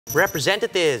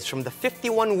Representatives from the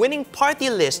 51 winning party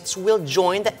lists will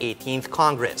join the 18th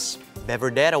Congress.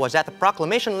 Beverdera was at the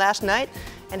proclamation last night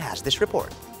and has this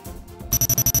report.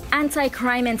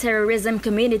 Anti-Crime and Terrorism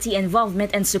Community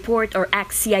Involvement and Support or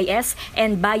ACT-CIS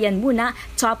and Bayan Muna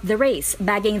topped the race,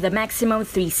 bagging the maximum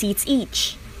 3 seats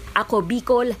each. Ako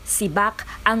Bicol, Sibak,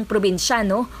 ang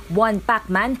Probinsyano, Juan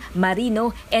Pacman,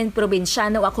 Marino, and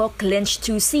Probinsyano Ako clinched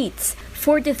 2 seats.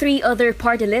 43 other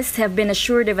party lists have been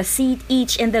assured of a seat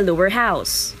each in the lower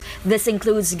house. This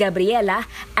includes Gabriela,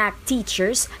 ACT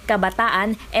Teachers,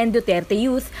 Kabataan, and Duterte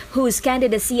Youth, whose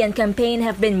candidacy and campaign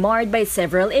have been marred by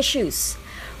several issues.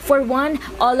 For one,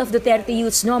 all of Duterte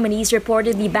Youth's nominees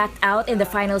reportedly backed out in the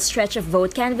final stretch of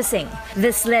vote canvassing.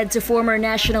 This led to former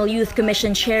National Youth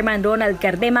Commission Chairman Ronald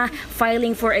Cardema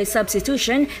filing for a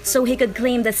substitution so he could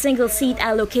claim the single seat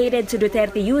allocated to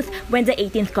Duterte Youth when the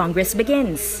 18th Congress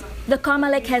begins. The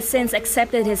Comelec has since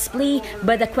accepted his plea,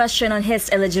 but the question on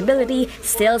his eligibility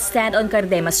still stand on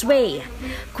Cardema's way.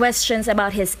 Questions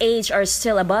about his age are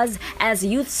still abuzz, as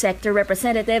youth sector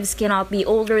representatives cannot be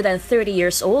older than 30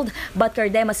 years old, but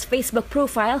Cardema's Facebook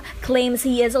profile claims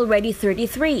he is already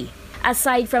 33.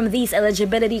 Aside from these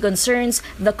eligibility concerns,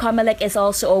 the Comelec is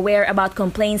also aware about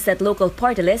complaints that local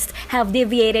party lists have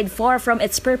deviated far from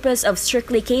its purpose of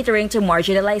strictly catering to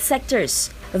marginalized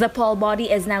sectors. The poll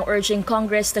body is now urging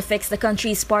Congress to fix the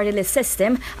country's party list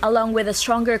system along with a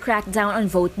stronger crackdown on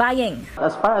vote buying.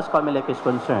 As far as Comelec is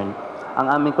concerned,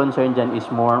 ang aming concern dyan is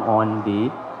more on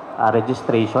the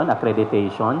registration,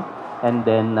 accreditation, and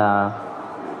then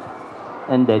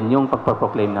yung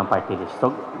pagpaproclaim ng party list.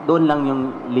 So, doon lang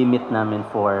yung limit namin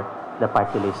for the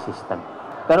party list system.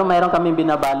 Pero mayroon kaming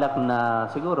binabalak na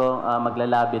siguro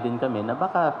maglalabi din kami na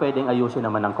baka pwedeng ayusin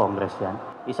naman ng Congress yan.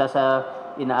 Isa sa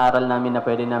inaaral namin na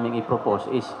pwede namin i-propose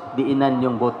is diinan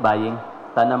yung vote buying.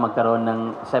 Sana magkaroon ng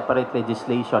separate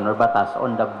legislation or batas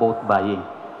on the vote buying.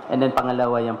 And then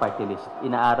pangalawa yung party list.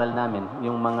 Inaaral namin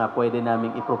yung mga pwede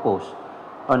namin i-propose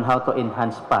on how to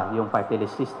enhance pa yung party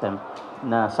list system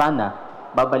na sana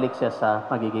babalik siya sa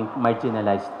magiging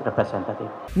marginalized representative.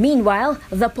 Meanwhile,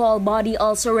 the poll body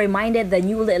also reminded the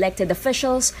newly elected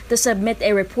officials to submit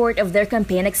a report of their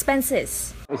campaign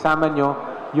expenses. Isama nyo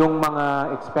yung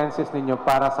mga expenses ninyo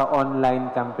para sa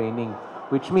online campaigning,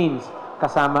 which means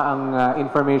kasama ang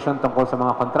information tungkol sa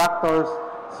mga contractors,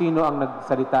 sino ang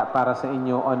nagsalita para sa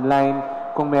inyo online,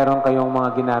 kung meron kayong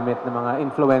mga ginamit na mga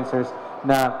influencers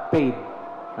na paid.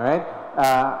 Alright?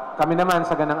 Kami naman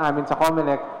sa ganang amin sa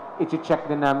Comelec, i-check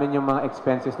din namin yung mga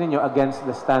expenses ninyo against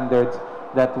the standards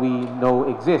that we know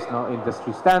exist, no?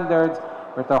 Industry standards.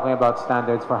 We're talking about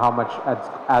standards for how much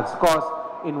ads cost,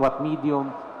 in what medium,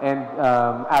 and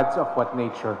ads of what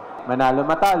nature. Manalo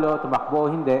matalo, tumakbo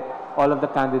hindi, all of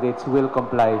the candidates will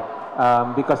comply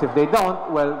because if they don't,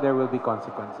 well, there will be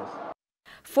consequences.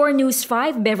 For News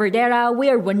 5, Beverdera, we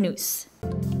are One News.